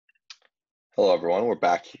Hello, everyone. We're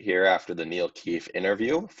back here after the Neil Keefe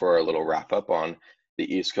interview for a little wrap up on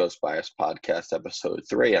the East Coast Bias podcast, episode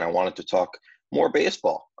 3. And I wanted to talk more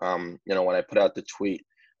baseball. When I put out the tweet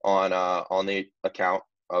on the account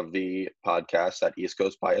of the podcast at East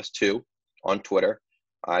Coast Bias 2 on Twitter,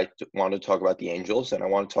 wanted to talk about the Angels and I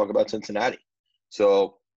want to talk about Cincinnati.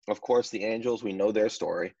 So, of course, the Angels, we know their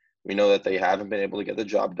story. We know that they haven't been able to get the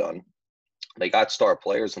job done. They got star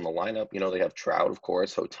players in the lineup. They have Trout, of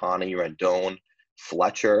course, Ohtani, Rendon,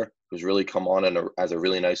 Fletcher, who's really come on as a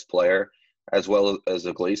really nice player, as well as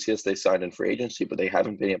Iglesias. They signed in free agency, but they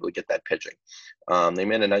haven't been able to get that pitching. They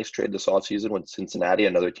made a nice trade this offseason with Cincinnati,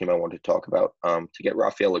 another team I wanted to talk about, to get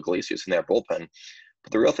Rafael Iglesias in their bullpen.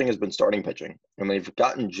 But the real thing has been starting pitching, and they've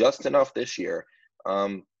gotten just enough this year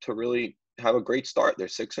to really have a great start. They're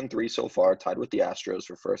 6-3 so far, tied with the Astros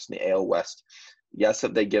for first in the AL West. Yes,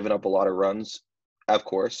 have they given up a lot of runs? Of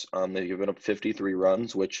course. They've given up 53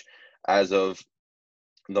 runs, which as of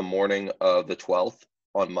the morning of the 12th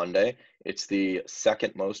on Monday, it's the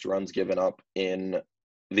second most runs given up in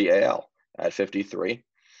the AL at 53.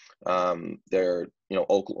 Only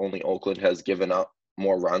Oakland has given up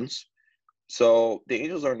more runs. So the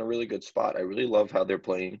Angels are in a really good spot. I really love how they're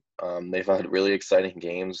playing. They've had really exciting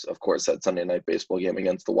games. Of course, that Sunday night baseball game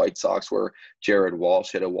against the White Sox where Jared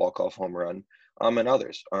Walsh hit a walk-off home run, and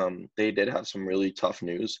others. They did have some really tough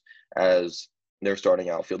news as their starting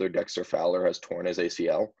outfielder, Dexter Fowler, has torn his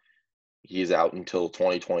ACL. He's out until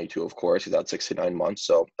 2022, of course. He's out 69 months,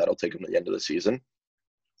 so that'll take him to the end of the season.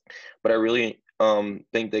 But I really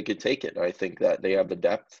think they could take it. I think that they have the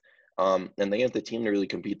depth. And they have the team to really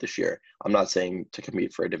compete this year. I'm not saying to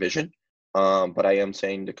compete for a division, but I am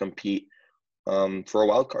saying to compete for a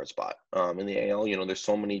wild card spot in the AL. There's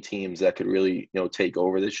so many teams that could really take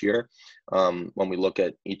over this year. When we look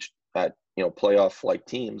at playoff like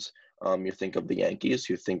teams, you think of the Yankees,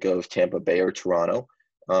 you think of Tampa Bay or Toronto,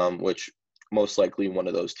 which most likely one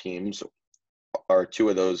of those teams or two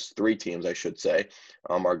of those three teams, I should say,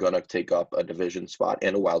 are going to take up a division spot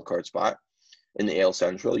and a wild card spot. In the AL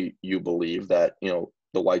Central, you believe that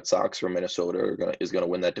the White Sox from Minnesota is gonna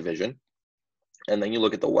win that division, and then you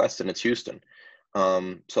look at the West and it's Houston.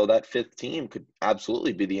 So that fifth team could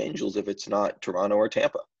absolutely be the Angels if it's not Toronto or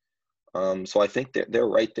Tampa. So I think they're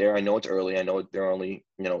right there. I know it's early. I know they're only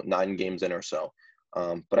 9 games in or so,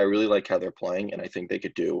 but I really like how they're playing, and I think they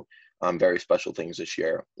could do very special things this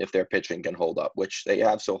year if their pitching can hold up, which they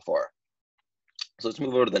have so far. So let's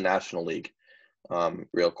move over to the National League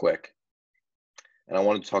real quick. And I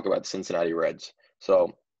wanted to talk about the Cincinnati Reds.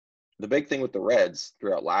 So the big thing with the Reds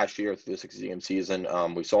throughout last year through the 60-game season,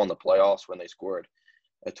 we saw in the playoffs when they scored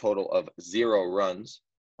a total of 0 runs,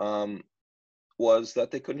 was that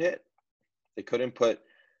they couldn't hit. They couldn't put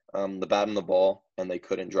the bat in the ball, and they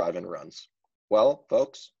couldn't drive in runs. Well,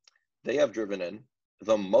 folks, they have driven in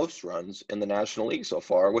the most runs in the National League so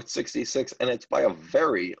far with 66, and it's by a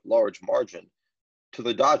very large margin to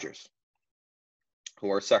the Dodgers, who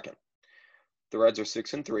are second. The Reds are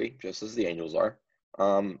 6-3, just as the Angels are,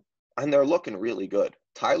 and they're looking really good.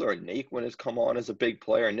 Tyler Naquin has come on as a big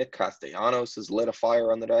player. Nick Castellanos has lit a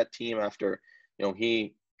fire under that team after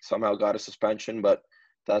he somehow got a suspension, but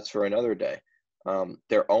that's for another day.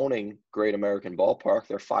 They're owning Great American Ballpark.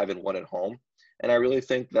 They're 5-1 at home, and I really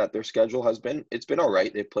think that their schedule it's been all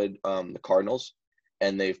right. They've played the Cardinals,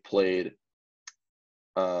 and they've played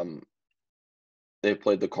the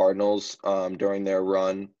Cardinals during their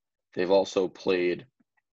run. They've also played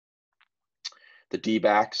the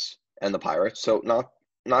D-backs and the Pirates, so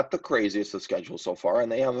not the craziest of schedules so far, and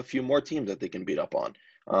they have a few more teams that they can beat up on.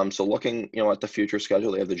 So looking, at the future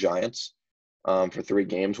schedule, they have the Giants for 3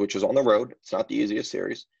 games, which is on the road. It's not the easiest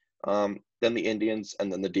series. Then the Indians, and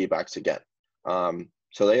then the D-backs again.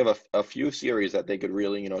 So they have a few series that they could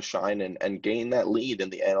really, shine and gain that lead in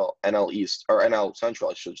the NL East or NL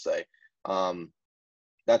Central, I should say.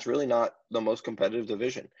 That's really not the most competitive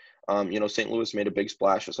division. St. Louis made a big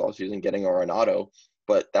splash this offseason getting Arenado,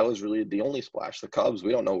 but that was really the only splash. The Cubs,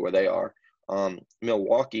 we don't know where they are.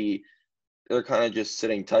 Milwaukee, they're kind of just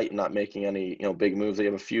sitting tight and not making any, big moves. They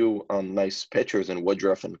have a few nice pitchers in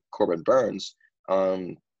Woodruff and Corbin Burns,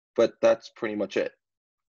 but that's pretty much it.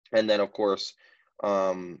 And then, of course,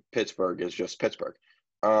 Pittsburgh is just Pittsburgh.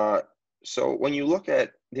 So when you look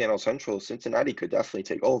at the NL Central, Cincinnati could definitely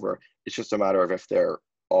take over. It's just a matter of if their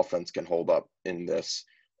offense can hold up in this,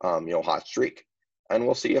 hot streak. And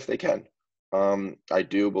we'll see if they can. I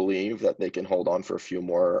do believe that they can hold on for a few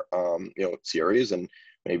more, series and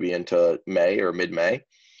maybe into May or mid-May.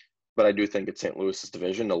 But I do think it's St. Louis's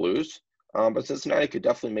division to lose. But Cincinnati could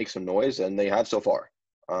definitely make some noise, and they have so far.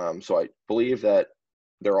 So I believe that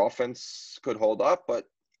their offense could hold up, but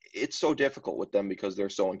it's so difficult with them because they're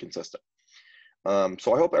so inconsistent.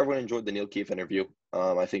 So I hope everyone enjoyed the Neil Keefe interview.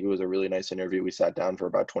 I think it was a really nice interview. We sat down for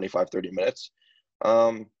about 25, 30 minutes.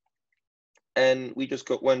 And we just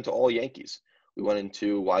went to all Yankees. We went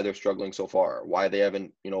into why they're struggling so far, why they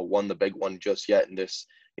haven't, won the big one just yet in this,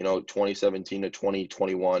 2017 to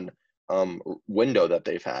 2021 window that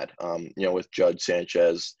they've had, with Judge,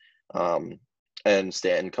 Sanchez, and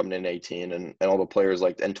Stanton coming in 18 and all the players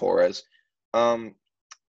and Torres.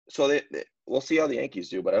 So we'll see how the Yankees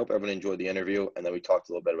do, but I hope everyone enjoyed the interview. And then we talked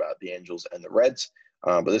a little bit about the Angels and the Reds.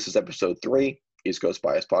 But this is episode 3, East Coast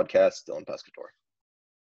Bias Podcast, Dylan Pescator.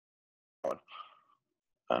 All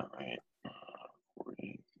right.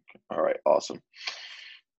 All right. Awesome.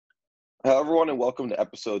 Hello, everyone, and welcome to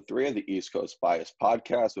episode 3 of the East Coast Bias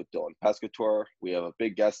Podcast with Dylan Pescator. We have a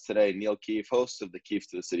big guest today, Neil Keefe, host of the Keefe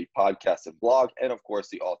to the City podcast and blog, and of course,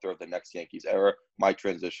 the author of The Next Yankees Era, My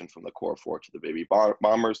Transition from the Core 4 to the Baby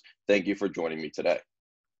Bombers. Thank you for joining me today.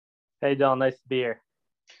 Hey, Dylan. Nice to be here.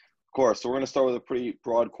 Of course. So we're going to start with a pretty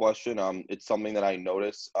broad question. It's something that I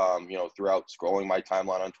notice, throughout scrolling my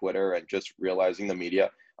timeline on Twitter and just realizing the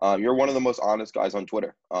media. You're one of the most honest guys on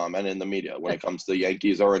Twitter and in the media when it comes to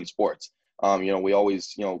Yankees or in sports. We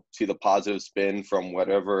always, see the positive spin from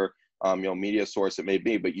whatever, media source it may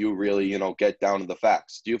be, but you really, get down to the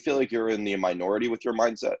facts. Do you feel like you're in the minority with your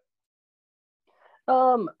mindset?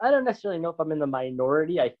 I don't necessarily know if I'm in the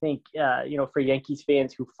minority. I think, for Yankees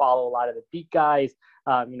fans who follow a lot of the beat guys,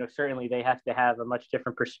 certainly they have to have a much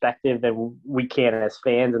different perspective than we can as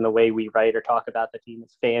fans, and the way we write or talk about the team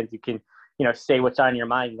as fans. You can, say what's on your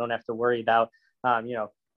mind. You don't have to worry about,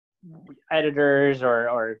 editors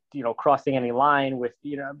or crossing any line with,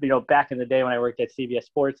 back in the day when I worked at CBS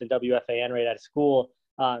Sports and WFAN right out of school,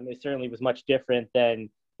 it certainly was much different than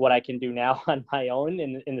what I can do now on my own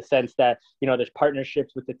in the sense that, there's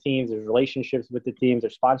partnerships with the teams, there's relationships with the teams,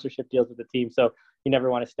 there's sponsorship deals with the team. So you never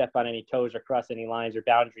want to step on any toes or cross any lines or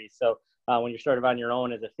boundaries. So when you're sort of on your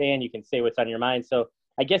own as a fan, you can say what's on your mind. So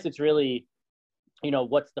I guess it's really,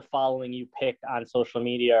 what's the following you pick on social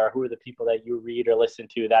media, or who are the people that you read or listen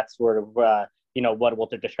to? That's sort of, what will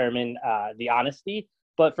determine the honesty.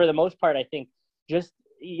 But for the most part, I think just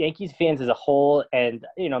Yankees fans as a whole, and,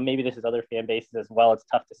 maybe this is other fan bases as well. It's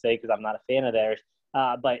tough to say because I'm not a fan of theirs.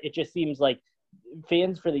 But it just seems like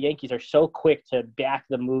fans for the Yankees are so quick to back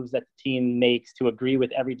the moves that the team makes, to agree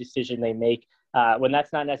with every decision they make, when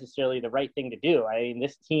that's not necessarily the right thing to do. I mean,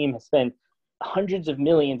 this team has spent hundreds of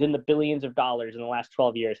millions in the billions of dollars in the last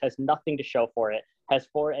 12 years, has nothing to show for it, has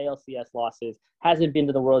 4 ALCS losses, hasn't been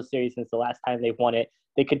to the World Series since the last time they've won it.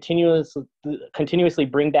 They continuously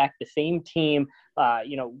bring back the same team.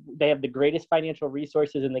 They have the greatest financial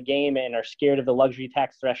resources in the game and are scared of the luxury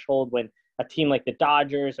tax threshold when a team like the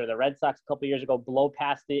Dodgers or the Red Sox a couple of years ago blow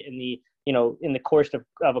past it in the course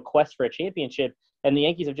of a quest for a championship. And the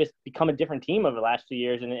Yankees have just become a different team over the last 2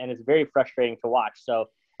 years, and it's very frustrating to watch. So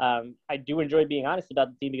I do enjoy being honest about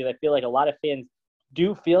the team because I feel like a lot of fans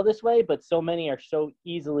do feel this way, but so many are so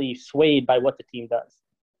easily swayed by what the team does.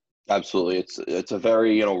 Absolutely. It's a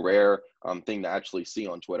very, rare thing to actually see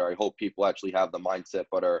on Twitter. I hope people actually have the mindset,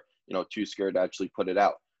 but are, too scared to actually put it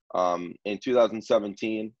out. In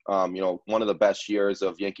 2017, one of the best years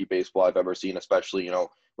of Yankee baseball I've ever seen, especially,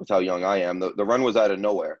 with how young I am. The run was out of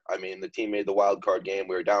nowhere. I mean, the team made the wild card game.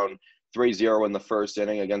 We were down 3-0 in the first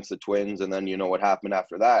inning against the Twins, and then what happened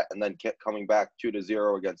after that, and then kept coming back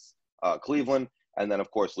 2-0 against Cleveland, and then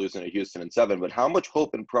of course losing to Houston in 7. But how much hope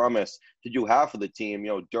and promise did you have for the team,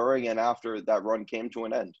 during and after that run came to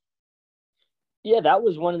an end? Yeah, that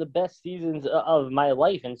was one of the best seasons of my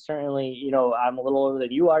life, and certainly, I'm a little older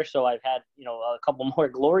than you are, so I've had, a couple more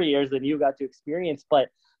glory years than you got to experience, but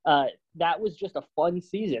that was just a fun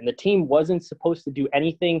season. The team wasn't supposed to do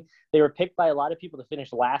anything. They were picked by a lot of people to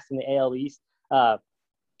finish last in the AL East.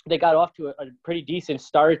 They got off to a pretty decent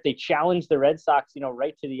start. They challenged the Red Sox,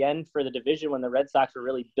 right to the end for the division when the Red Sox were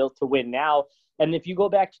really built to win now. And if you go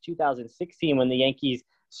back to 2016, when the Yankees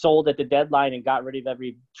sold at the deadline and got rid of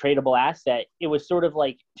every tradable asset, it was sort of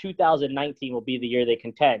like 2019 will be the year they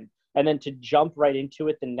contend. And then to jump right into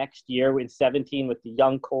it the next year in 17 with the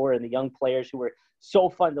young core and the young players who were so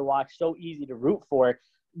fun to watch, so easy to root for,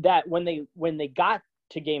 that when they got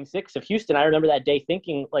to Game 6 of Houston, I remember that day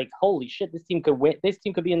thinking, like, holy shit, this team could win. This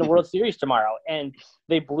team could be in the World Series tomorrow. And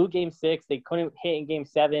they blew Game 6. They couldn't hit in Game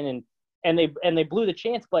 7, and they blew the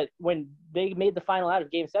chance. But when they made the final out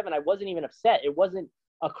of Game 7, I wasn't even upset. It wasn't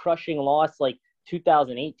a crushing loss like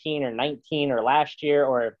 2018 or 19 or last year,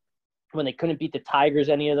 or when they couldn't beat the Tigers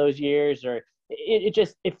any of those years, or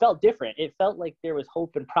it felt different. It felt like there was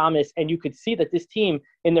hope and promise, and you could see that this team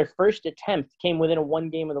in their first attempt came within a 1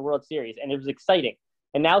 game of the World Series, and it was exciting.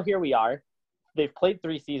 And now here we are. They've played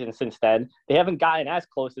 3 seasons since then. They haven't gotten as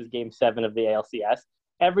close as Game 7 of the ALCS.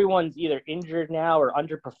 Everyone's either injured now or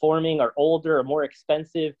underperforming or older or more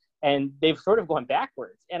expensive, and they've sort of gone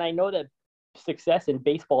backwards. And I know that success in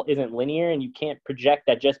baseball isn't linear, and you can't project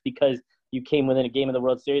that just because you came within a game of the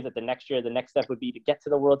World Series that the next year the next step would be to get to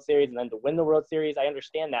the World Series and then to win the World Series. I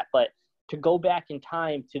understand that, but to go back in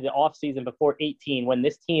time to the offseason before 18 when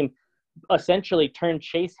this team essentially turned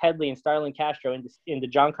Chase Headley and Starlin Castro into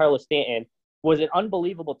Giancarlo Stanton was an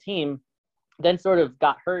unbelievable team, then sort of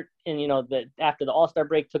got hurt and after the All-Star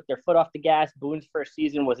break took their foot off the gas. Boone's first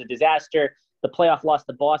season was a disaster. The playoff loss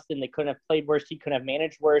to Boston, they couldn't have played worse. He couldn't have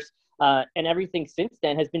managed worse. And everything since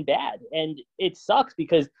then has been bad. And it sucks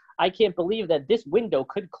because I can't believe that this window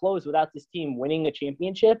could close without this team winning a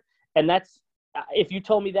championship. And that's, if you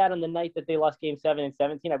told me that on the night that they lost Game 7 and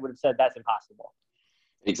 17, I would have said that's impossible.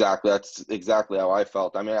 Exactly. That's exactly how I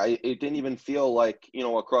felt. I mean, it didn't even feel like,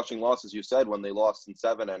 a crushing loss, as you said, when they lost in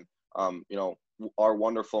 7 and, our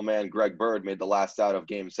wonderful man, Greg Bird, made the last out of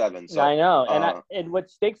Game 7. So I know. And what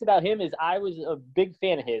stinks about him is I was a big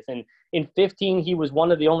fan of his. And in 15, he was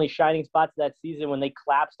one of the only shining spots that season when they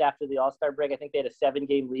collapsed after the All-Star break. I think they had a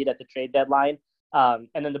 7-game lead at the trade deadline. And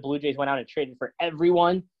then the Blue Jays went out and traded for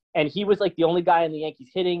everyone. And he was like the only guy in the Yankees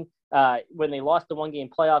hitting when they lost the 1-game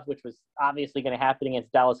playoff, which was obviously going to happen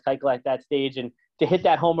against Dallas Keuchel at that stage. And to hit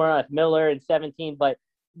that home run with Miller in 17. But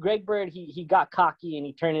Greg Bird, he got cocky and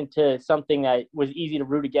he turned into something that was easy to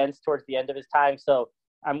root against towards the end of his time. So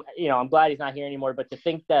I'm glad he's not here anymore. But to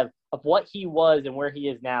think that of what he was and where he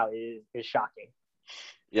is now is shocking.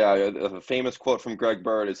 Yeah, a famous quote from Greg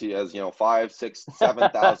Bird is he has 5, 6,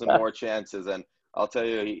 7,000 more chances, and I'll tell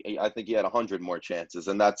you, I think he had 100 more chances,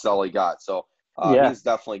 and that's all he got. So he's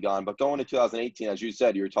definitely gone. But going to 2018, as you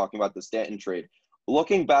said, you were talking about the Stanton trade.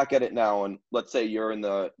 Looking back at it now, and let's say you're in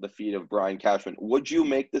the feet of Brian Cashman, would you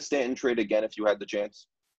make the Stanton trade again if you had the chance?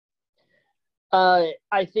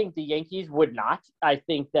 I think the Yankees would not. I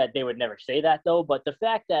think that they would never say that, though. But the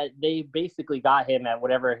fact that they basically got him at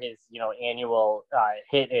whatever his annual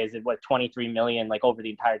hit is, at what, $23 million, like over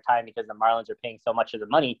the entire time, because the Marlins are paying so much of the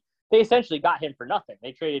money, they essentially got him for nothing.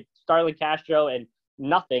 They traded Starlin Castro and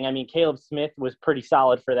nothing. I mean, Caleb Smith was pretty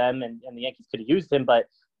solid for them, and the Yankees could have used him, but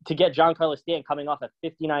to get Giancarlo Stanton coming off a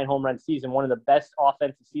 59 home run season, one of the best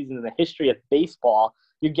offensive seasons in the history of baseball,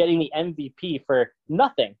 you're getting the MVP for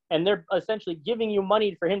nothing. And they're essentially giving you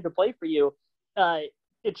money for him to play for you.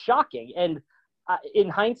 It's shocking. And in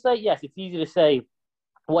hindsight, yes, it's easy to say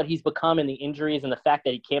what he's become and the injuries and the fact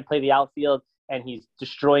that he can't play the outfield and he's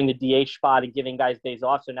destroying the DH spot and giving guys days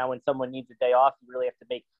off. So now when someone needs a day off, you really have to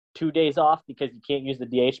make 2 days off because you can't use the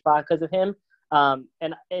DH spot because of him.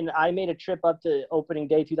 And I made a trip up to opening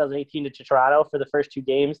day 2018 to Toronto for the first 2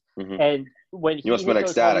 games. Mm-hmm. And when he hit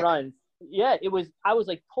those home runs, I was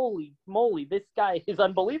like, holy moly, this guy is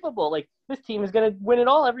unbelievable. Like, this team is going to win it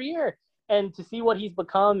all every year. And to see what he's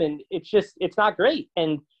become, and it's not great.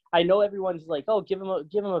 And I know everyone's like, oh, give him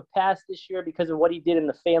a pass this year because of what he did in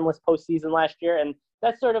the fanless postseason last year. And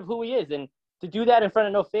that's sort of who he is. And to do that in front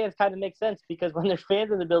of no fans kind of makes sense because when there's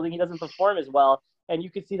fans in the building, he doesn't perform as well. And you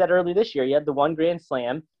could see that early this year. He had the 1 grand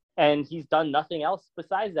slam, and he's done nothing else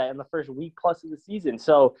besides that in the first week plus of the season.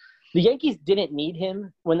 So the Yankees didn't need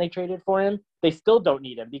him when they traded for him. They still don't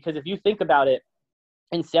need him because if you think about it,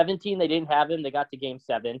 in 17, they didn't have him. They got to Game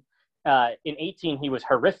 7. In 18, he was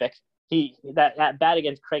horrific. That bat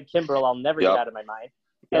against Craig Kimbrell, I'll never get out of my mind.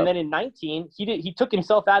 Yep. And then in 19, he took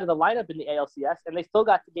himself out of the lineup in the ALCS, and they still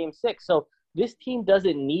got to Game 6. So this team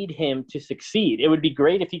doesn't need him to succeed. It would be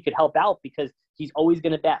great if he could help out because he's always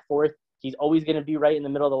going to bat fourth. He's always going to be right in the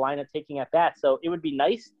middle of the lineup taking at bat. So it would be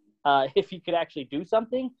nice if he could actually do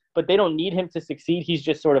something, but they don't need him to succeed. He's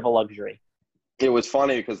just sort of a luxury. It was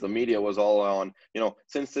funny because the media was all on,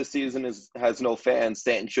 since this season has no fans,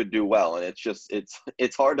 Stanton should do well. And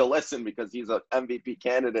it's hard to listen because he's an MVP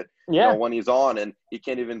candidate, when he's on, and he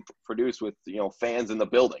can't even produce with, fans in the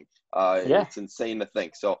building. It's insane to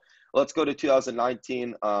think. So let's go to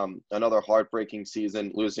 2019, another heartbreaking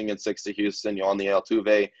season, losing in 6 to Houston, on the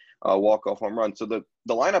Altuve walk-off home run. So the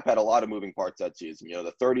lineup had a lot of moving parts that season.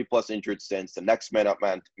 The 30-plus injured stints, the next man up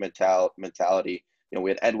mentality. We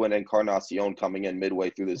had Edwin Encarnacion coming in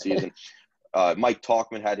midway through the season. Mike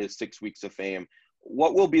Tauchman had his 6 weeks of fame.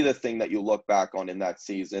 What will be the thing that you look back on in that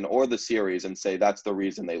season or the series and say that's the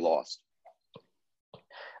reason they lost?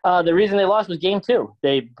 The reason they lost was Game 2.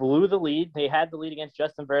 They blew the lead. They had the lead against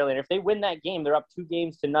Justin Verlander. If they win that game, they're up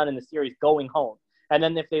 2-0 in the series going home. And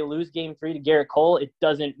then if they lose Game 3 to Garrett Cole, it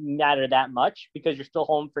doesn't matter that much because you're still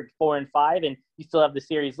home for 4 and 5 and you still have the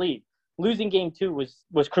series lead. Losing Game 2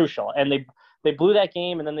 was crucial. And they blew that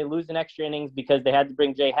game, and then they lose in extra innings because they had to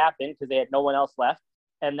bring Jay Happ in because they had no one else left.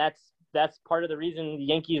 And that's part of the reason the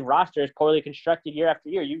Yankees roster is poorly constructed year after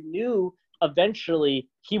year. You knew eventually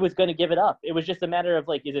he was going to give it up. It was just a matter of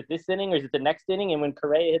like, is it this inning or is it the next inning? And when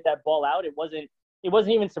Correa hit that ball out, it wasn't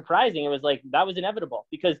even surprising. It was like, that was inevitable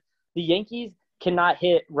because the Yankees cannot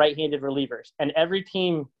hit right-handed relievers. And every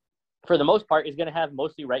team, for the most part, is going to have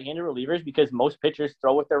mostly right-handed relievers because most pitchers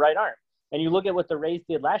throw with their right arm. And you look at what the Rays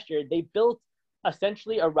did last year, they built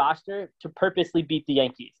essentially a roster to purposely beat the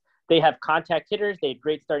Yankees. They have contact hitters, they had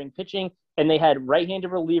great starting pitching, and they had right-handed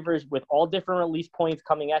relievers with all different release points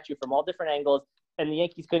coming at you from all different angles, and the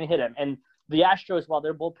Yankees couldn't hit them. And the Astros, while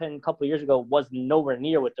their bullpen a couple of years ago was nowhere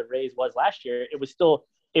near what the Rays was last year, it was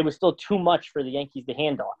still too much for the Yankees to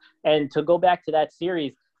handle. And to go back to that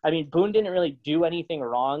series, I mean, Boone didn't really do anything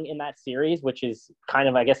wrong in that series, which is kind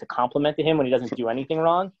of, I guess, a compliment to him when he doesn't do anything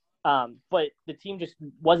wrong. But the team just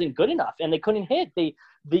wasn't good enough, and they couldn't hit.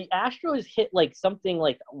 The Astros hit like something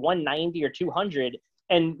like 190 or 200,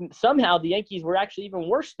 and somehow the Yankees were actually even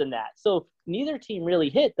worse than that. So neither team really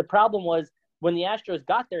hit. The problem was when the Astros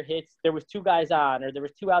got their hits, there was two guys on, or there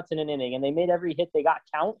was two outs in an inning, and they made every hit they got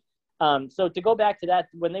count. So to go back to that,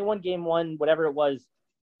 when they won game one, whatever it was,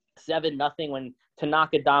 7-0, when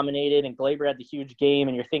Tanaka dominated and Gleyber had the huge game,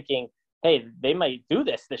 and you're thinking, hey, they might do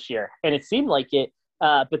this year. And it seemed like it.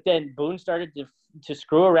 But then Boone started to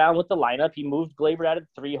screw around with the lineup. He moved Gleyber out of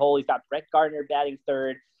the 3-hole. He's got Brett Gardner batting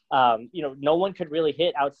third. No one could really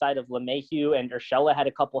hit outside of LeMahieu, and Urshela had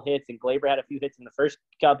a couple hits, and Gleyber had a few hits in the first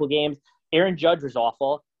couple games. Aaron Judge was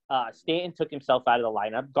awful. Stanton took himself out of the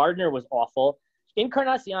lineup. Gardner was awful.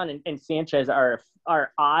 Encarnacion and Sanchez are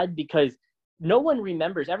odd because no one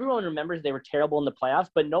remembers. Everyone remembers they were terrible in the playoffs,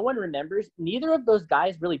 but no one remembers. Neither of those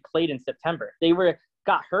guys really played in September. They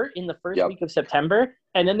got hurt in the first week of September,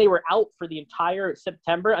 and then they were out for the entire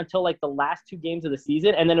September until like the last 2 games of the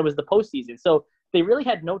season, and then it was the postseason. So they really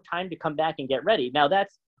had no time to come back and get ready. Now,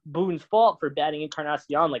 that's Boone's fault for batting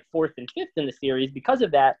Encarnacion like 4th and 5th in the series because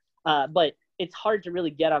of that, but it's hard to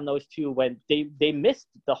really get on those two when they missed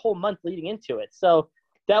the whole month leading into it. So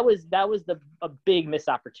that was a big missed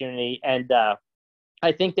opportunity, and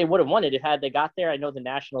I think they would have won it if had they got there. I know the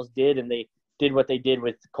Nationals did, and they did what they did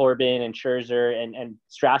with Corbin and Scherzer and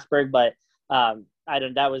Strasburg, but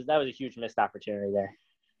that was a huge missed opportunity there.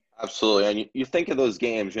 Absolutely. And you think of those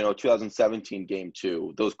games, 2017 game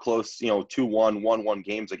 2, those close, 2-1, 1-1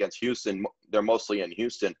 games against Houston, they're mostly in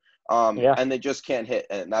Houston. And they just can't hit,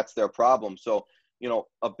 and that's their problem. So,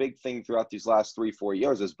 a big thing throughout these last 3-4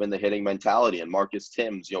 years has been the hitting mentality, and Marcus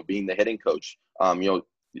Timms, being the hitting coach,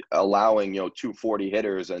 allowing, 240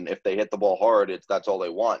 hitters, and if they hit the ball hard, that's all they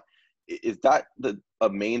want. Is that a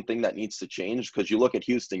main thing that needs to change? Because you look at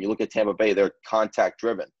Houston, you look at Tampa Bay, they're contact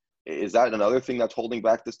driven. Is that another thing that's holding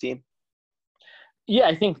back this team? Yeah,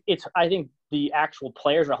 I think the actual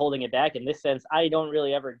players are holding it back in this sense. I don't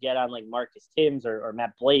really ever get on like Marcus Timms or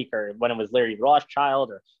Matt Blake, or when it was Larry Rothschild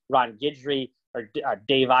or Ron Guidry or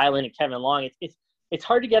Dave Island and Kevin Long. It's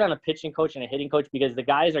hard to get on a pitching coach and a hitting coach because the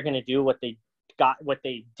guys are going to do what they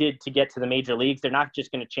did to get to the major leagues. They're not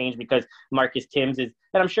just going to change because Marcus Timms is,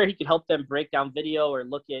 and I'm sure he could help them break down video or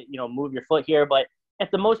look at, move your foot here. But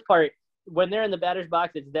at the most part, when they're in the batter's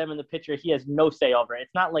box, it's them and the pitcher. He has no say over it.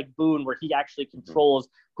 It's not like Boone where he actually controls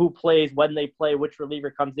who plays, when they play, which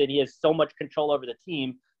reliever comes in. He has so much control over the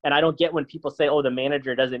team. And I don't get when people say, oh, the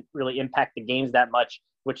manager doesn't really impact the games that much,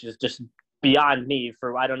 which is just beyond me.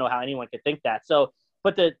 I don't know how anyone could think that. So,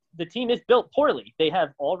 but the team is built poorly. They have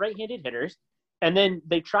all right-handed hitters. And then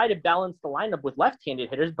they try to balance the lineup with left-handed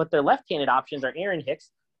hitters, but their left-handed options are Aaron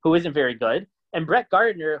Hicks, who isn't very good, and Brett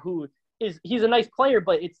Gardner, he's a nice player,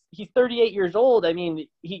 but he's 38 years old. I mean,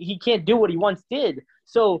 he can't do what he once did.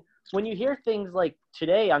 So when you hear things like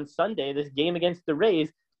today on Sunday, this game against the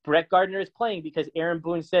Rays, Brett Gardner is playing because Aaron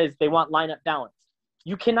Boone says they want lineup balance.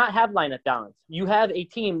 You cannot have lineup balance. You have a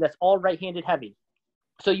team that's all right-handed heavy.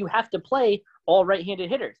 So you have to play all right-handed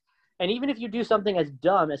hitters. And even if you do something as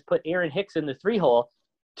dumb as put Aaron Hicks in the 3-hole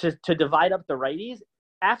to divide up the righties,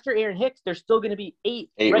 after Aaron Hicks, there's still going to be eight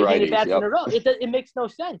right-handed bats in a row. It makes no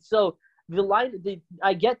sense. So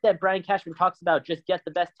I get that Brian Cashman talks about just get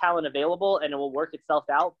the best talent available and it will work itself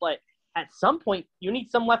out. But at some point, you need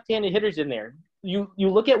some left-handed hitters in there. You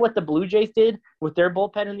look at what the Blue Jays did with their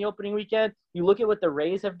bullpen in the opening weekend. You look at what the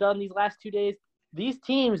Rays have done these last 2 days. These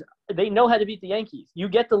teams, they know how to beat the Yankees. You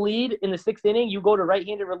get the lead in the 6th inning, you go to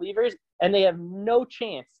right-handed relievers, and they have no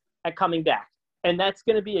chance at coming back. And that's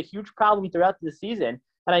going to be a huge problem throughout the season.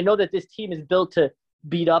 And I know that this team is built to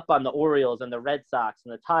beat up on the Orioles and the Red Sox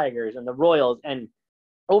and the Tigers and the Royals. And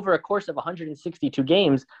over a course of 162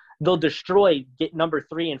 games, they'll destroy get number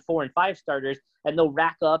 3 and 4 and 5 starters, and they'll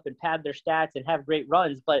rack up and pad their stats and have great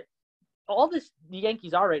runs. But all the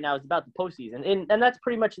Yankees are right now is about the postseason, and that's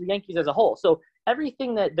pretty much the Yankees as a whole. So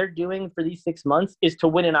everything that they're doing for these 6 months is to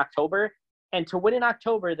win in October, and to win in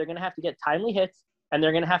October, they're going to have to get timely hits, and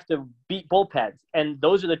they're going to have to beat bullpens, and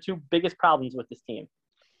those are the two biggest problems with this team.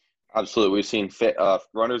 Absolutely. We've seen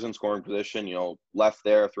runners in scoring position, left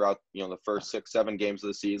there throughout, the first 6-7 games of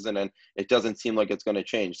the season, and it doesn't seem like it's going to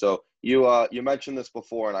change. So you mentioned this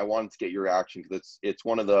before, and I wanted to get your reaction because it's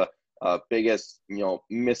one of the biggest,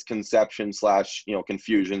 misconceptions /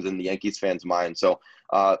 confusions in the Yankees fans' mind. So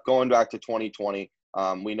going back to 2020,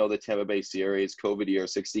 we know the Tampa Bay series, COVID year,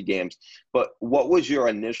 60 games. But what was your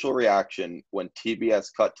initial reaction when TBS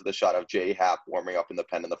cut to the shot of Jay Happ warming up in the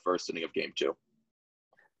pen in the first inning of Game 2?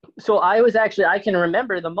 So I can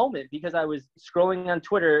remember the moment because I was scrolling on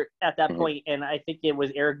Twitter at that point, and I think it was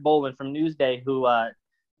Eric Boland from Newsday who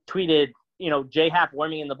tweeted, Jay Happ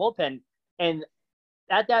warming in the bullpen. And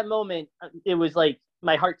at that moment, it was like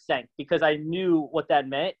my heart sank because I knew what that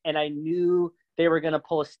meant, and I knew they were going to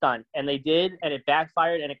pull a stunt, and they did, and it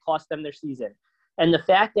backfired, and it cost them their season. And the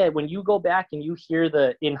fact that when you go back and you hear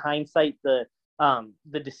in hindsight, the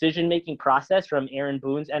decision-making process from Aaron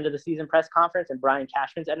Boone's end of the season press conference and Brian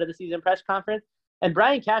Cashman's end of the season press conference. And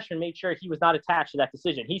Brian Cashman made sure he was not attached to that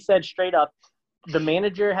decision. He said straight up, the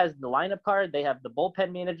manager has the lineup card. They have the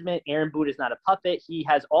bullpen management. Aaron Boone is not a puppet. He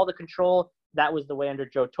has all the control. That was the way under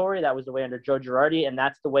Joe Torre. That was the way under Joe Girardi. And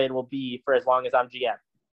that's the way it will be for as long as I'm GM.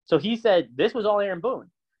 So he said, this was all Aaron Boone.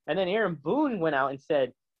 And then Aaron Boone went out and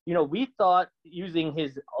said, we thought using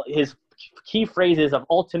his key phrases of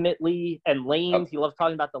ultimately and lanes. He loves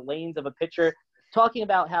talking about the lanes of a pitcher, talking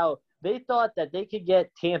about how they thought that they could get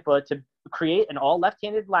Tampa to create an all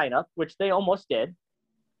left-handed lineup, which they almost did.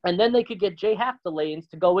 And then they could get Jay Happ the lanes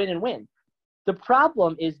to go in and win. The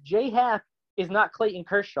problem is Jay Happ is not Clayton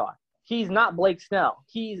Kershaw. He's not Blake Snell.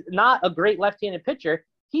 He's not a great left-handed pitcher.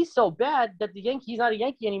 He's so bad that he's not a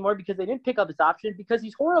Yankee anymore because they didn't pick up his option because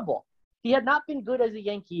he's horrible. He had not been good as a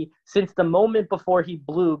Yankee since the moment before he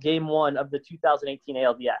blew Game 1 of the 2018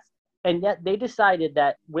 ALDS. And yet they decided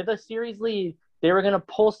that with a series lead, they were going to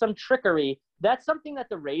pull some trickery. That's something that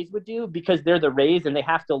the Rays would do because they're the Rays and they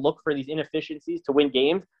have to look for these inefficiencies to win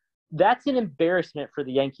games. That's an embarrassment for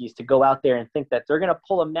the Yankees to go out there and think that they're going to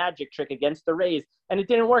pull a magic trick against the Rays. And it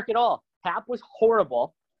didn't work at all. Happ was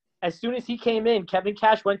horrible. As soon as he came in, Kevin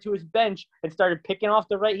Cash went to his bench and started picking off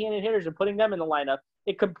the right-handed hitters and putting them in the lineup.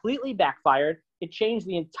 It completely backfired. It changed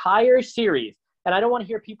the entire series. And I don't want to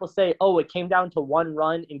hear people say, oh, it came down to one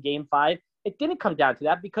run in Game 5. It didn't come down to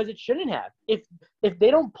that because it shouldn't have. If they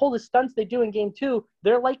don't pull the stunts they do in Game 2,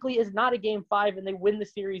 there likely is not a Game 5 and they win the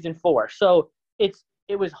series in 4. So it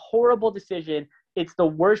was a horrible decision. It's the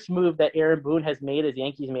worst move that Aaron Boone has made as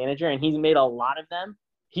Yankees manager, and he's made a lot of them.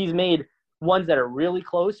 He's made ones that are really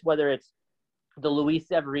close, whether it's the Luis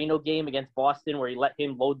Severino game against Boston where he let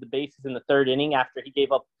him load the bases in the third inning after he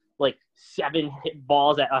gave up like 7 hit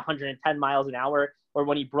balls at 110 miles an hour, or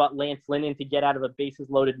when he brought Lance Lynn in to get out of a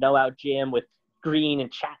bases-loaded no-out jam with Green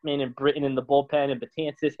and Chapman and Britton in the bullpen and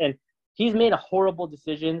Betances. And he's made a horrible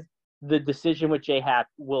decisions. The decision with Jay Happ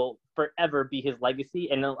will forever be his legacy.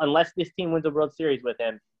 And unless this team wins a World Series with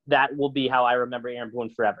him, that will be how I remember Aaron Boone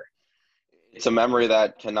forever. It's a memory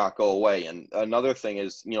that cannot go away. And another thing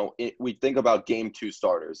is, we think about Game 2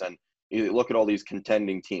 starters, and you look at all these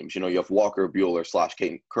contending teams. You have Walker Buehler /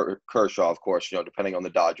 Clayton Kershaw, of course, depending on the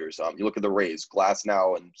Dodgers. You look at the Rays,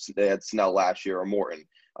 Glasnow, and they had Snell last year, or Morton.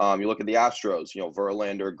 You look at the Astros,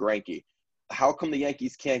 Verlander, Greinke. How come the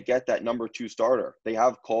Yankees can't get that number 2 starter? They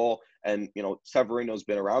have Cole and, Severino's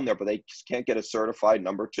been around there, but they just can't get a certified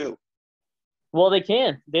number 2. Well, they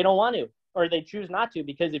can. They don't want to, or they choose not to,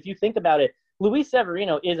 because if you think about it, Luis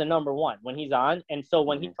Severino is a number 1 when he's on. And so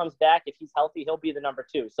when he comes back, if he's healthy, he'll be the number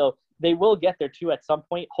 2. So they will get their 2 at some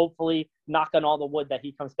point, hopefully knock on all the wood that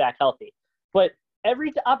he comes back healthy. But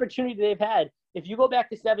every opportunity they've had, if you go back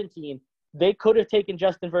to 17, they could have taken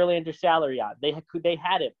Justin Verlander's salary out. They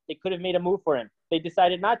had him. They could have made a move for him. They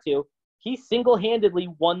decided not to. He single-handedly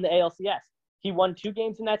won the ALCS. He won 2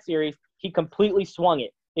 games in that series. He completely swung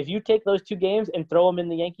it. If you take those 2 games and throw them in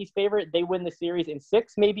the Yankees' favor, they win the series in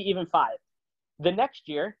 6, maybe even 5. The next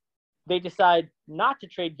year, they decide not to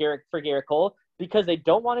trade Gerrit Cole because they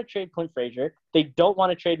don't want to trade Clint Frazier. They don't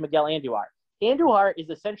want to trade Miguel Andujar. Andujar is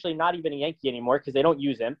essentially not even a Yankee anymore because they don't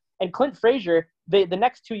use him. And Clint Frazier, the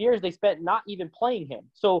next 2 years, they spent not even playing him.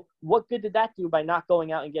 So what good did that do by not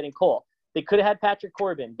going out and getting Cole? They could have had Patrick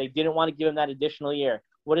Corbin. They didn't want to give him that additional year.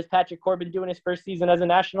 What does Patrick Corbin do in his first season as a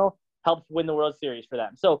National? Helps win the World Series for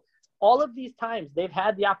them. So All of these times they've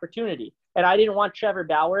had the opportunity, and I didn't want Trevor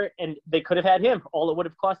Bauer, and they could have had him. All it would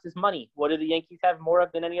have cost is money. What do the Yankees have more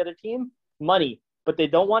of than any other team? Money. But they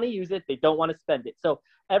don't want to use it. They don't want to spend it. So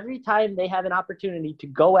every time they have an opportunity to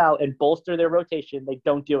go out and bolster their rotation, they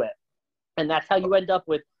don't do it. And that's how you end up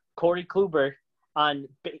with Corey Kluber on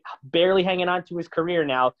barely hanging on to his career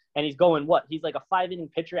now. And he's going, what? He's like a 5-inning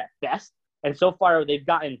pitcher at best. And so far, they've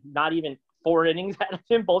gotten not even 4 innings out of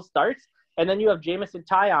him, both starts. And then you have Jameson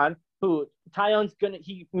Taillon, who Taillon's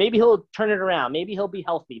maybe he'll turn it around. Maybe he'll be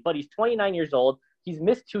healthy, but he's 29 years old. He's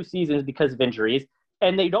missed 2 seasons because of injuries,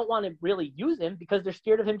 and they don't want to really use him because they're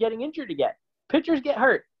scared of him getting injured again. Pitchers get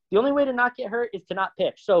hurt. The only way to not get hurt is to not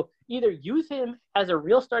pitch. So either use him as a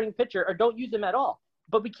real starting pitcher or don't use him at all.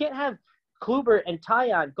 But we can't have Kluber and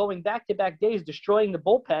Taillon going back-to-back days, destroying the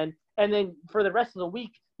bullpen, and then for the rest of the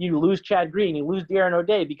week, you lose Chad Green, you lose Darren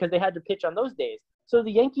O'Day because they had to pitch on those days. So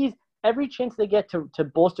the Yankees, every chance they get to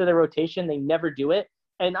bolster their rotation, they never do it.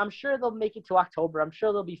 And I'm sure they'll make it to October. I'm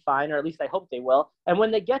sure they'll be fine, or at least I hope they will. And when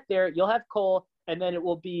they get there, you'll have Cole, and then it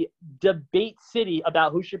will be debate city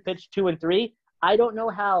about who should pitch 2 and 3. I don't know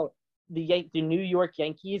how the New York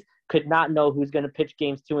Yankees could not know who's going to pitch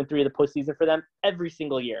games 2 and 3 of the postseason for them every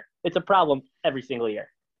single year. It's a problem every single year.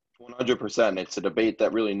 100%. It's a debate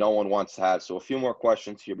that really no one wants to have. So a few more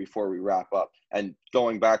questions here before we wrap up. And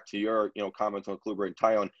going back to your, comments on Kluber and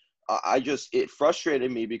Taillon, it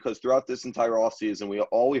frustrated me because throughout this entire offseason,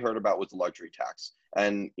 all we heard about was the luxury tax.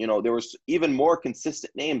 And, there was even more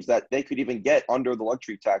consistent names that they could even get under the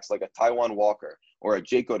luxury tax, like a Taijuan Walker or a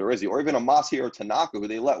Jake Odorizzi or even a Masahiro Tanaka, who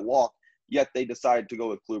they let walk, yet they decided to go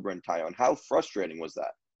with Kluber and Taillon. How frustrating was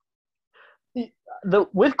that?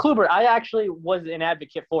 With Kluber, I actually was an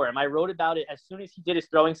advocate for him. I wrote about it as soon as he did his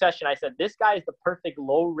throwing session. I said, this guy is the perfect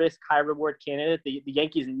low-risk, high-reward candidate the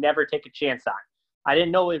Yankees never take a chance on. I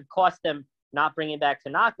didn't know it would cost them not bringing back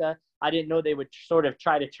Tanaka. I didn't know they would sort of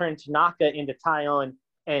try to turn Tanaka into Taillon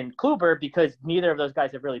and Kluber because neither of those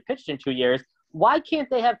guys have really pitched in 2 years. Why can't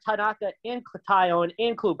they have Tanaka and Taillon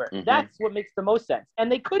and Kluber? Mm-hmm. That's what makes the most sense.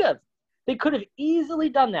 And they could have. They could have easily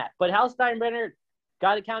done that. But Hal Steinbrenner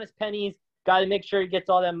got to count his pennies, got to make sure he gets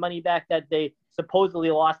all that money back that they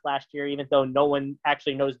supposedly lost last year, even though no one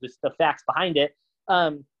actually knows the facts behind it.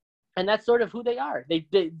 And that's sort of who they are.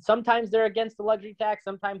 They sometimes they're against the luxury tax.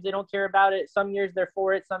 Sometimes they don't care about it. Some years they're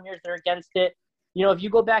for it. Some years they're against it. If you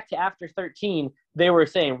go back to after 13, they were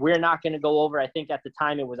saying, we're not going to go over. I think at the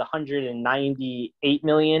time it was $198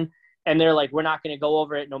 million. And they're like, we're not going to go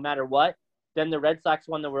over it no matter what. Then the Red Sox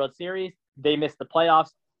won the World Series. They missed the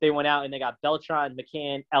playoffs. They went out and they got Beltran,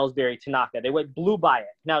 McCann, Ellsbury, Tanaka. They blew by it.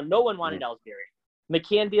 Now, no one wanted Ellsbury.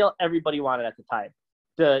 McCann deal, everybody wanted at the time.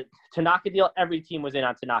 The Tanaka deal, every team was in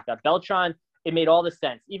on Tanaka. Beltran, it made all the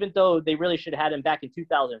sense, even though they really should have had him back in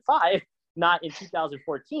 2005, not in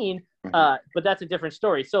 2014. But that's a different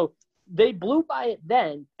story. So they blew by it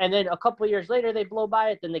then, and then a couple of years later, they blow by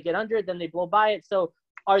it. Then they get under it. Then they blow by it. So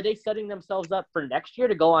are they setting themselves up for next year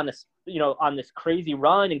to go on this, on this crazy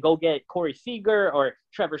run and go get Corey Seager or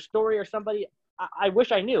Trevor Story or somebody? I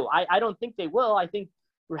wish I knew. I don't think they will. I think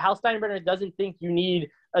Hal Steinbrenner doesn't think you need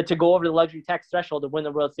to go over the luxury tax threshold to win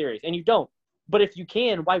the World Series, and you don't. But if you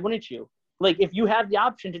can, why wouldn't you? Like, if you have the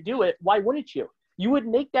option to do it, why wouldn't you? You would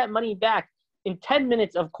make that money back in 10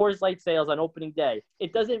 minutes of Coors Light sales on opening day.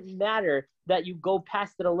 It doesn't matter that you go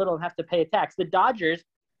past it a little and have to pay a tax. The Dodgers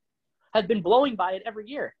have been blowing by it every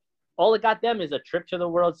year. All it got them is a trip to the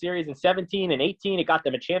World Series in 17 and 18. It got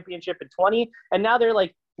them a championship in 20. And now they're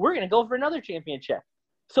like, we're going to go for another championship.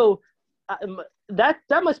 So that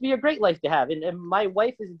must be a great life to have. And my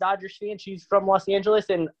wife is a Dodgers fan. She's from Los Angeles,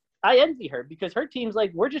 and I envy her because her team's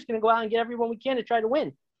like, we're just going to go out and get everyone we can to try to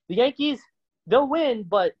win. The Yankees, they'll win,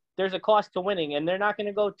 but there's a cost to winning, and they're not going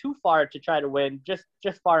to go too far to try to win, just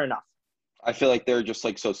far enough. I feel like they're just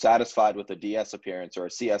so satisfied with a DS appearance or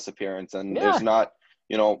a CS appearance, and there's not,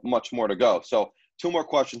 much more to go. So 2 more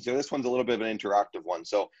questions here. This one's a little bit of an interactive one.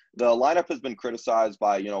 So the lineup has been criticized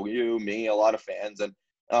by, you, me, a lot of fans. And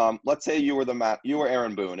let's say you were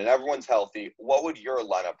Aaron Boone and everyone's healthy. What would your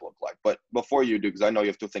lineup look like? But before you do, because I know you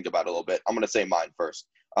have to think about it a little bit, I'm going to say mine first.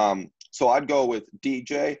 So I'd go with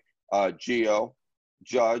DJ, Gio,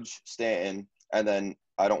 Judge, Stanton, and then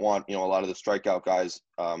I don't want, a lot of the strikeout guys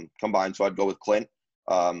combined. So I'd go with Clint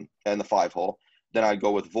and the 5-hole. Then I'd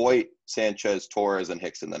go with Voit, Sanchez, Torres, and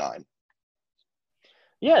Hicks in the 9.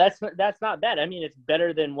 Yeah, that's not bad. I mean, it's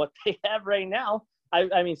better than what they have right now.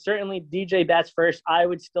 I mean, certainly DJ bats first. I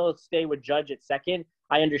would still stay with Judge at second.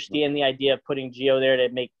 I understand the idea of putting Gio there to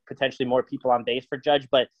make potentially more people on base for Judge,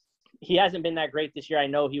 but he hasn't been that great this year. I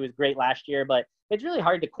know he was great last year, but it's really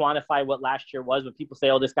hard to quantify what last year was when people say,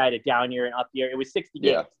 oh, this guy had a down year and up year. It was 60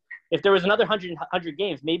 games. if there was another 100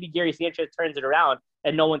 games, maybe Gary Sanchez turns it around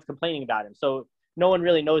and no one's complaining about him. So no one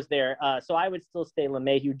really knows there. So I would still stay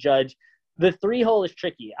LeMahieu, Judge. The 3-hole is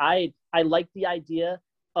tricky. I like the idea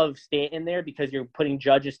of Stanton there because you're putting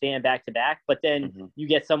Judge and Stanton back to back, but then you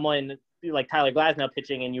get someone like Tyler Glasnow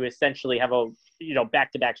pitching and you essentially have a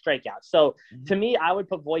back-to-back strikeout. So to me, I would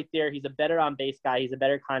put Voit there. He's a better on-base guy. He's a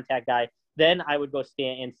better contact guy. Then I would go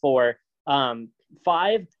Stanton. 4.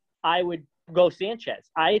 5, I would go Sanchez.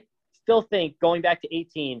 I still think going back to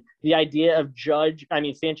 18, the idea of Judge, I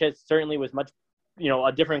mean, Sanchez certainly was much,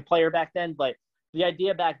 a different player back then, but the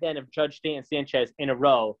idea back then of Judge, Stanton, Sanchez in a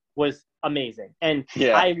row was amazing. And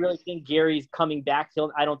I really think Gary's coming back.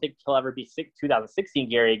 I don't think he'll ever be 2016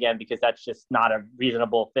 Gary again because that's just not a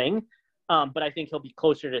reasonable thing. But I think he'll be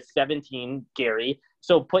closer to 17 Gary.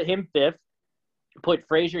 So put him 5th, put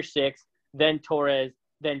Frazier 6th, then Torres,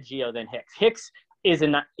 then Gio, then Hicks.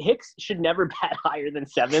 Hicks should never bat higher than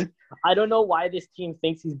 7th. I don't know why this team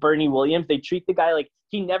thinks he's Bernie Williams. They treat the guy like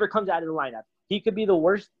he never comes out of the lineup. He could be the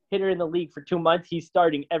worst hitter in the league for 2 months. He's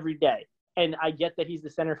starting every day. And I get that he's the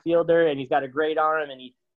center fielder and he's got a great arm and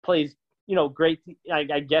he plays, great,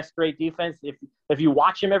 I guess, great defense. If you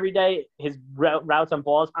watch him every day, his routes on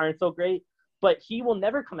balls aren't so great, but he will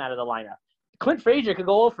never come out of the lineup. Clint Frazier could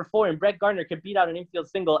go 0 for 4 and Brett Gardner could beat out an infield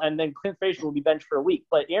single and then Clint Frazier will be benched for a week.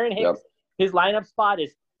 But Aaron Hicks, his lineup spot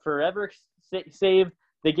is forever saved.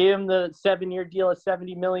 They gave him the 7-year deal at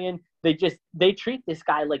 $70 million. They treat this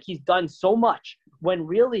guy like he's done so much when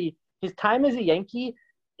really his time as a Yankee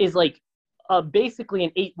is like basically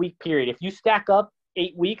an 8-week period. If you stack up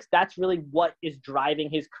 8 weeks, that's really what is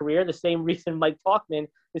driving his career. The same reason Mike Tauchman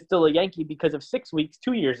is still a Yankee because of 6 weeks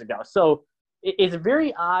 2 years ago. So it's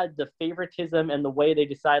very odd, the favoritism and the way they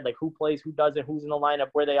decide like who plays, who doesn't, who's in the lineup,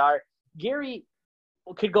 where they are. Gary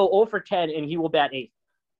could go 0 for 10 and he will bat 8th.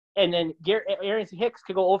 And then Aaron Hicks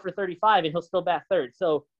could go 0 for 35 and he'll still bat 3rd.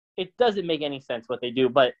 So it doesn't make any sense what they do.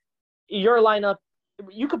 But your lineup,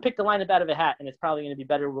 you could pick the lineup out of a hat and it's probably going to be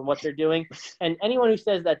better than what they're doing. And anyone who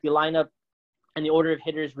says that the lineup and the order of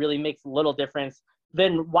hitters really makes little difference,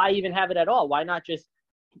 then why even have it at all? Why not just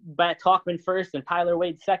bat Tauchman first and Tyler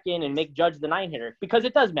Wade second and make Judge the 9-hitter? Because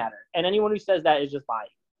it does matter. And anyone who says that is just lying.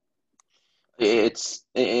 It's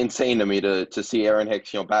insane to me to see Aaron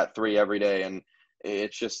Hicks, bat 3 every day. And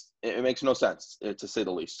it's just, it makes no sense, to say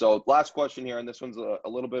the least. So last question here, and this one's a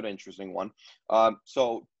little bit interesting one.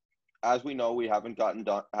 So as we know, we haven't gotten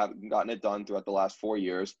it done throughout the last 4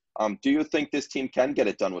 years. Do you think this team can get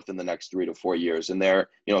it done within the next 3 to 4 years in their,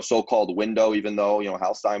 so-called window, even though,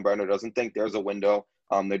 Hal Steinbrenner doesn't think there's a window?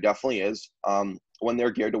 There definitely is, when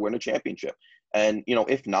they're geared to win a championship. And,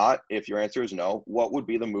 if not, if your answer is no, what would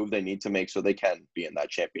be the move they need to make so they can be in that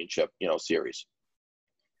championship, series?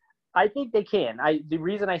 I think they can. The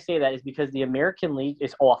reason I say that is because the American League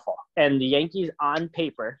is awful. And the Yankees, on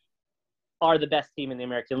paper, are the best team in the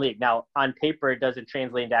American League. Now, on paper, it doesn't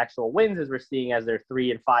translate into actual wins, as we're seeing as they're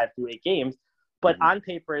 3 and 5 through 8 games. But on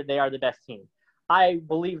paper, they are the best team. I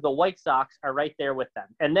believe the White Sox are right there with them.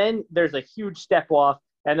 And then there's a huge step off.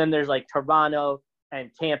 And then there's like Toronto and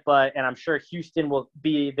Tampa. And I'm sure Houston will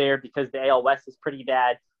be there because the AL West is pretty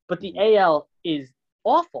bad. But the AL is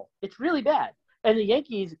awful. It's really bad. And the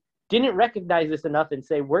Yankees didn't recognize this enough and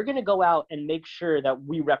say, we're going to go out and make sure that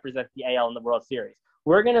we represent the AL in the World Series.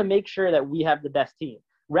 We're going to make sure that we have the best team.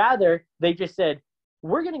 Rather, they just said,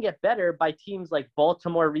 we're going to get better by teams like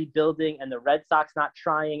Baltimore rebuilding and the Red Sox not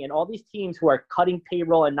trying and all these teams who are cutting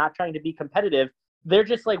payroll and not trying to be competitive. They're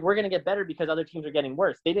just like, we're going to get better because other teams are getting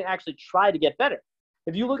worse. They didn't actually try to get better.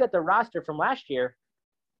 If you look at the roster from last year,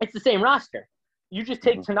 it's the same roster. You just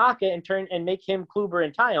take Tanaka and make him Kluber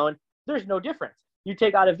and Tyone. There's no difference. You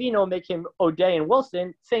take Ottavino, make him O'Day and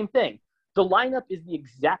Wilson, same thing. The lineup is the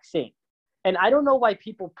exact same. And I don't know why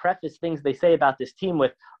people preface things they say about this team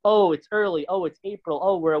with, oh, it's early, oh, it's April,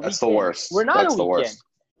 oh, we're a weekend. That's the worst. We're not That's a the weekend. Worst.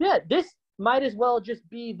 Yeah, this might as well just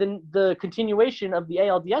be the continuation of the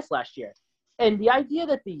ALDS last year. And the idea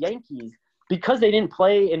that the Yankees, because they didn't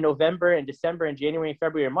play in November and December and January and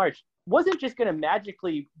February and March, wasn't just going to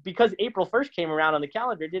magically, because April 1st came around on the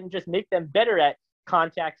calendar, didn't just make them better at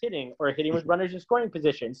contact hitting or hitting with runners in scoring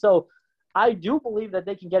position. So I do believe that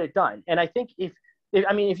they can get it done. And I think if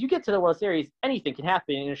you get to the World Series, anything can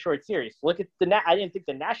happen in a short series. Look at I didn't think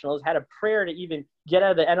the Nationals had a prayer to even get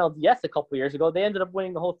out of the NLDS a couple years ago. They ended up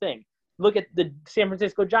winning the whole thing. Look at the San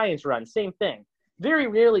Francisco Giants run, same thing. Very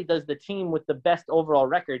rarely does the team with the best overall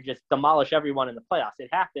record just demolish everyone in the playoffs. It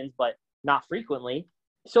happens, but not frequently.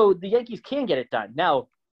 So the Yankees can get it done. Now,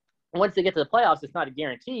 once they get to the playoffs, it's not a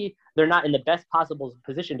guarantee. They're not in the best possible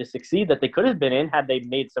position to succeed that they could have been in had they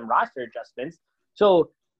made some roster adjustments.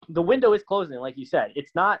 So the window is closing, like you said.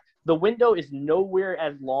 It's not – the window is nowhere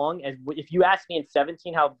as long as – if you asked me in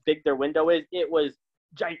 17 how big their window is, it was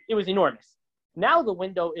enormous. Now the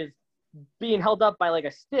window is being held up by like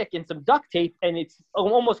a stick and some duct tape, and it's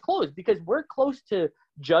almost closed because we're close to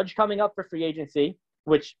Judge coming up for free agency,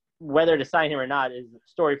 which whether to sign him or not is a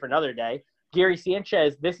story for another day. Gary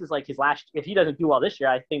Sanchez, this is like his last – if he doesn't do well this year,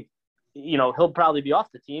 I think – he'll probably be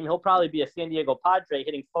off the team. He'll probably be a San Diego Padre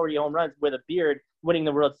hitting 40 home runs with a beard, winning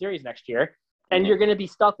the World Series next year. And you're going to be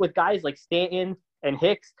stuck with guys like Stanton and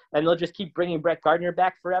Hicks, and they'll just keep bringing Brett Gardner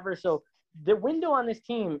back forever. So the window on this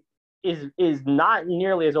team is not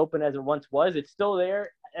nearly as open as it once was. It's still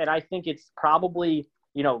there, and I think it's probably,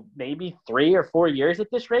 maybe 3 or 4 years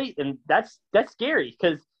at this rate. And that's scary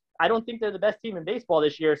because I don't think they're the best team in baseball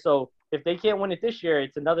this year. So if they can't win it this year,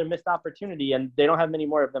 it's another missed opportunity, and they don't have many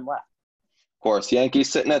more of them left. Of course, Yankees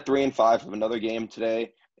sitting at 3-5 of another game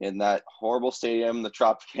today in that horrible stadium, the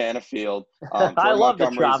Tropicana Field. I love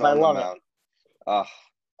the Trop. I love it.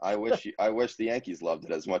 I wish the Yankees loved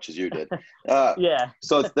it as much as you did. Yeah.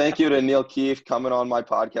 So thank you to Neil Keefe coming on my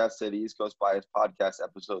podcast, Say the East Coast Bias Podcast,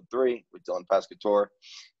 Episode 3 with Dylan Pescator.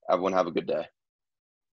 Everyone have a good day.